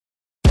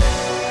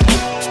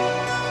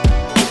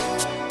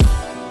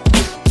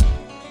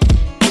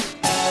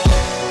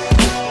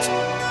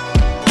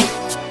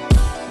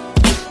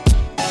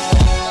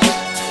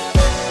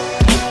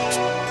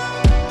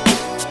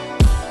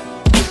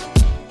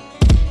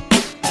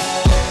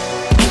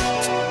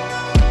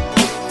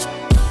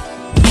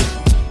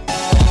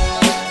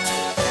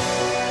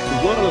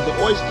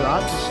oyster.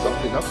 I just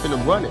started. I'm finna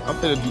run it. I'm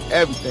finna do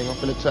everything. I'm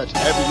finna touch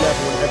every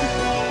level and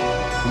everything.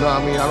 You know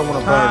what I mean? I don't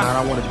want to burn out.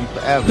 I want to be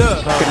forever.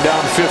 Looking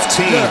down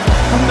 15.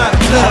 I'm not a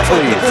club,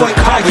 but the boy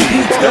Covey.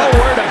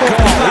 Nowhere to go.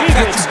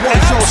 Eagles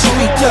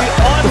absolutely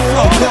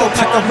unloaded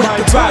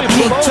tonight by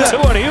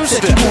Tuipulotu in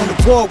Houston. Said you on the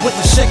board with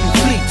the second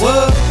fleet.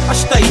 What? I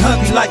stay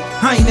hungry like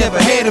I ain't never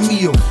had a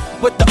meal.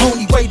 But the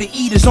only way to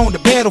eat is on the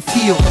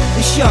battlefield.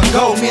 This young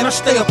gold, man, I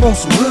stay up on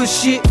some hood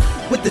shit.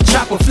 With the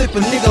chopper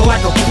flipping nigga like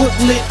a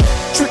booklet.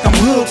 Trick, I'm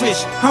hood rich,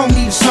 I don't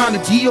need to sign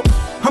a deal.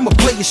 I'ma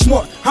play it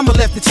smart, I'ma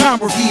let the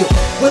time reveal.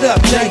 What up,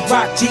 J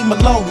Rock, G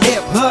Malone,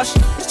 Neb Hush?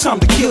 It's time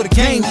to kill the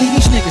game, leave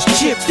these niggas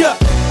chipped up.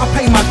 I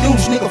pay my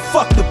dues, nigga,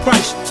 fuck the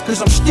price.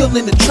 Cause I'm still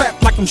in the trap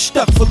like I'm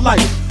stuck for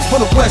life. For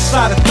the west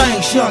side of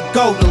things, young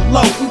go to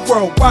low. We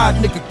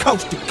worldwide, nigga,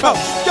 coast to coast.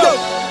 Yo!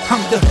 I'm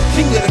the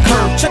king of the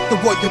curve, check the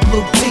royal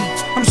blue tee.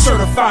 I'm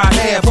certified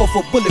Ave off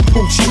a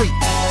bulletproof street.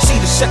 See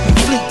the second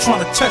fleet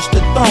trying to touch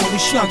the throne.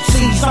 These young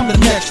C's, I'm the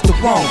next to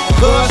Rome.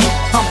 Cause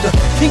I'm the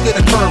king of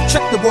the curve,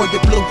 check the royal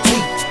blue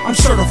tee. I'm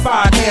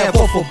certified Ave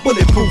off a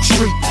bulletproof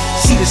street.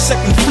 See the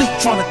second fleet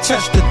trying to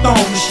touch the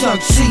throne. These young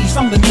C's,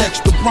 I'm the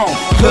next to Rome.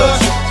 Cause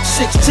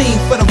 16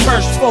 for the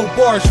verse, 4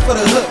 bars for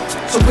the hook.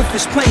 So if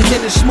it's plain,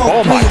 then it's smoke.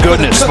 Oh my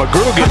goodness,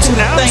 McGrew gets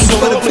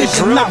absolutely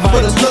driven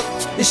by it.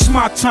 It's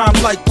my time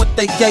like what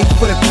they gave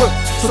for the crook.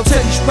 So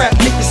tell these rap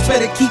niggas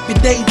better keep your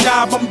day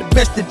job. I'm the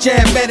best to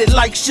jab at it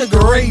like Sugar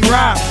Ray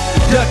Rob.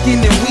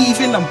 Ducking and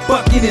weaving, I'm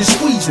bucking and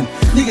squeezing.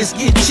 Niggas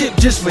get chipped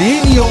just for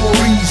any old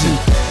reason.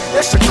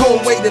 That's a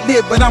cold way to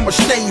live, but I'ma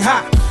stay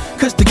hot.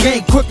 Cause the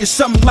game quick is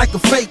something like a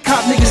fake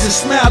cop. Niggas that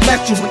smile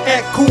at you and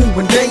act cool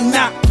when they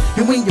not.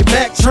 And when your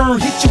back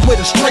turn, hit you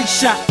with a straight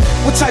shot.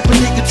 What type of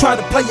nigga try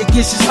to play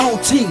against his own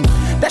team?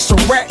 That's a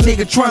rat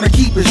nigga trying to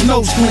keep his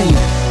nose clean.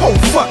 Oh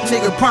fuck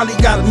nigga probably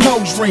got a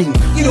nose ring.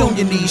 Get on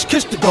your knees,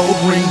 kiss the gold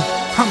ring.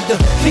 I'm the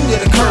king of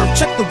the curve,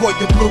 check the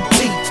royal blue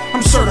tee.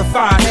 I'm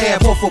certified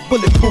Ave off a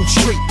bulletproof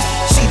street.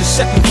 See the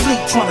second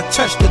fleet trying to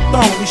touch the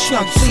throne. These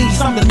young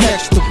C's, I'm the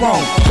next to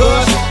Rome.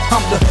 Cause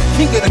I'm the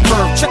king of the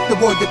curve, check the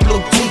royal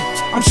blue tee.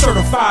 I'm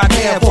certified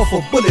Ave off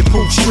a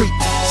bulletproof street.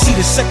 See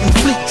the second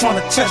fleet trying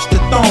to touch the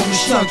throne.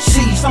 These young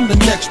C's, I'm the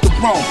next to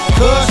Rome.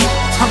 Cause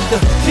I'm the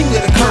king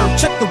of the curve,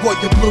 check the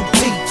royal blue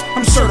tee.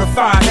 I'm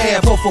certified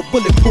Ave off a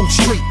bulletproof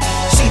street.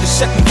 See the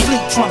second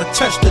fleet trying to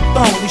touch the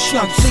throne. These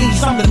young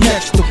C's, I'm the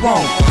next to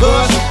Rome.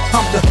 Cause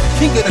I'm the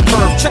king of the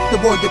curve, check the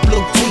royal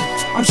blue tee.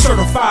 I'm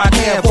certified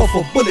Ave off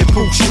a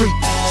bulletproof street.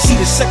 See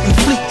the second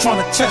fleet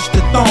trying to touch the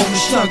throne.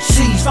 These young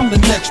C's, I'm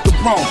the next to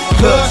Rome.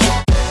 Cause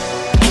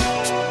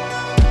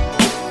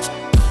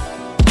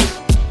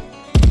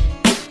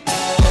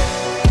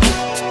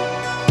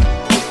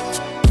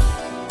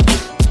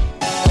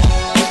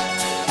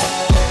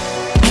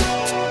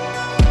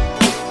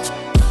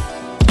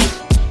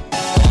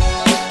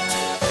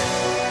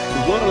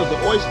the world is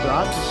an oyster.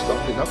 I just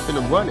started. I'm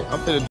finna run it. I'm finna